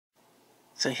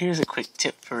So here's a quick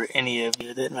tip for any of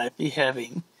you that might be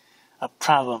having a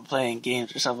problem playing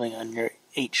games or something on your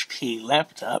HP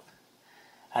laptop.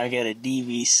 I've got a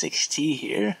DV6T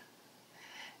here,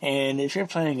 and if you're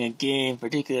playing a game,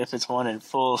 particularly if it's one in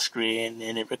full screen,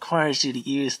 and it requires you to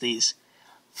use these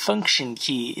function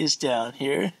keys down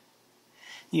here,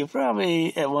 you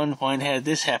probably at one point had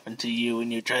this happen to you when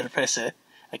you try to press a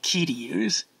key to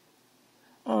use.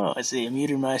 Oh, I see, I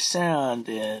muted my sound,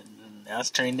 and now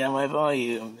it's turning down my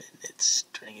volume, and it's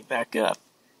turning it back up.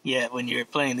 Yet when you're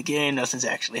playing the game, nothing's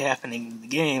actually happening in the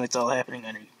game, it's all happening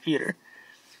on your computer.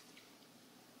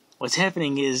 What's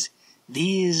happening is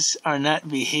these are not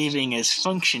behaving as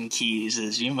function keys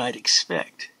as you might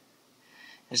expect.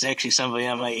 There's actually somebody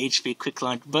on my HP Quick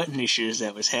Launch button issues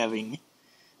that was having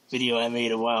video I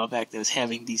made a while back that was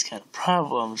having these kind of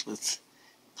problems with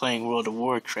playing World of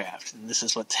Warcraft, and this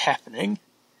is what's happening.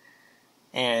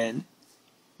 And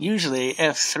usually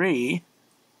F3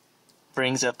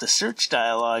 brings up the search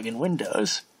dialog in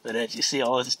Windows, but as you see,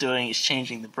 all it's doing is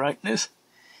changing the brightness.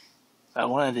 If I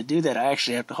wanted to do that, I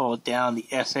actually have to hold down the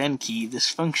FN key, this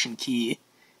function key,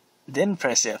 then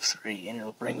press F3, and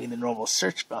it'll bring me the normal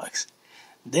search box.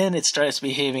 Then it starts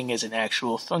behaving as an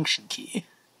actual function key.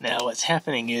 Now what's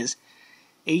happening is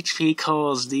HP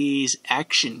calls these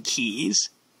action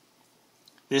keys.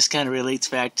 This kind of relates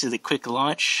back to the quick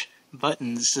launch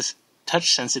buttons, this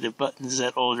touch-sensitive buttons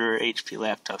that older HP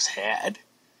laptops had.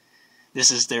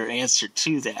 This is their answer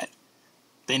to that.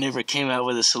 They never came out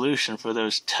with a solution for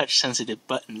those touch-sensitive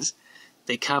buttons.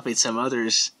 They copied some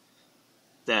others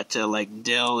that like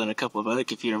Dell and a couple of other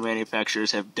computer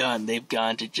manufacturers have done. They've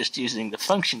gone to just using the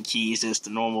function keys as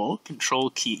the normal control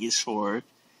keys for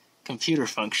computer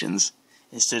functions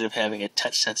instead of having a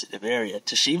touch-sensitive area.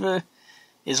 Toshiba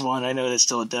is one I know that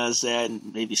still does that,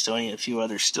 and maybe Sony and a few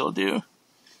others still do.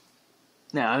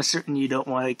 Now, I'm certain you don't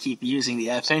want to keep using the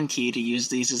FN key to use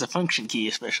these as a function key,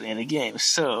 especially in a game,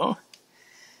 so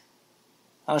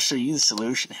I'll show you the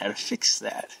solution, how to fix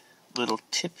that. Little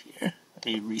tip here. Let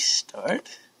me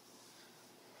restart.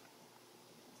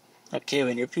 Okay,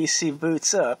 when your PC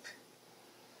boots up,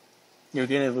 you're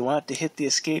going to want to hit the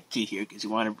escape key here because you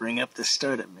want to bring up the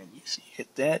startup menu. So you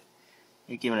hit that,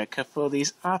 you're given a couple of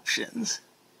these options.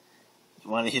 You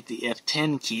want to hit the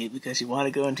F10 key because you want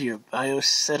to go into your BIOS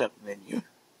setup menu.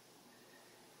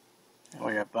 And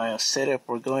when you're at BIOS setup,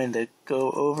 we're going to go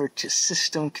over to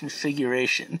system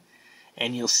configuration,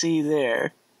 and you'll see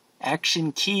there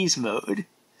action keys mode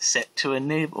set to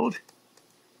enabled.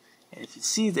 And if you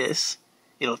see this,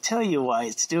 it'll tell you why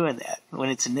it's doing that. When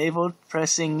it's enabled,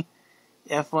 pressing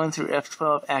F1 through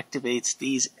F12 activates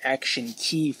these action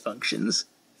key functions.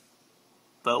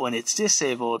 But when it's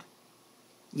disabled,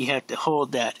 you have to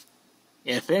hold that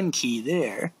FN key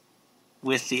there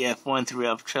with the F1 through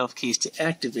F12 keys to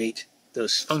activate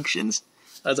those functions.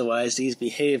 Otherwise, these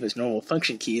behave as normal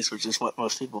function keys, which is what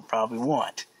most people probably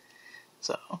want.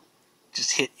 So,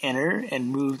 just hit enter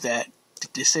and move that to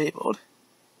disabled.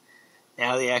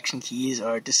 Now the action keys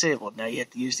are disabled. Now you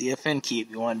have to use the FN key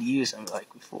if you wanted to use them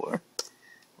like before.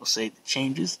 We'll save the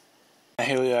changes. Now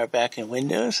here we are back in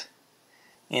Windows.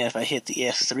 And if I hit the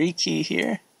F3 key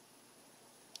here,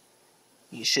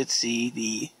 you should see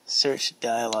the search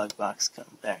dialog box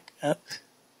come back up.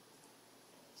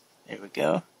 There we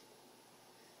go.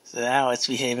 So now it's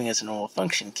behaving as a normal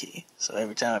function key. So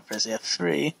every time I press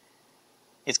F3,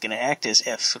 it's going to act as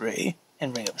F3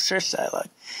 and bring up a search dialog.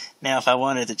 Now if I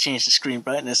wanted to change the screen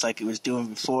brightness like it was doing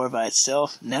before by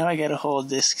itself, now I got to hold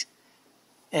this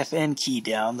FN key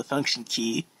down, the function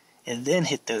key, and then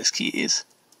hit those keys.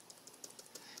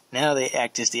 Now they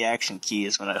act as the action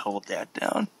keys when I hold that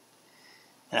down.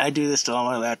 And I do this to all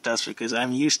my laptops because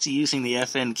I'm used to using the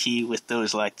FN key with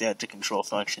those like that to control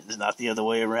functions, not the other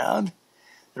way around.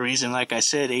 The reason, like I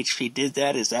said, HP did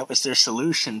that is that was their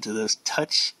solution to those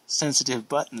touch-sensitive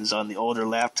buttons on the older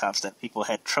laptops that people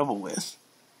had trouble with.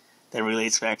 That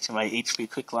relates back to my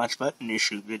HP Quick Launch button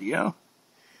issue video.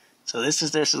 So this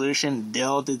is their solution.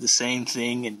 Dell did the same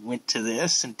thing and went to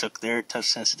this and took their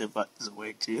touch-sensitive buttons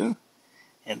away too.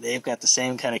 And they've got the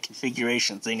same kind of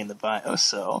configuration thing in the BIOS,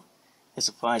 so this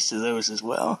applies to those as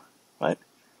well. But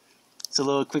it's a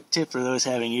little quick tip for those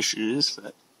having issues,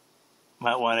 but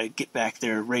might want to get back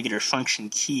their regular function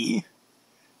key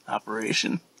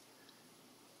operation.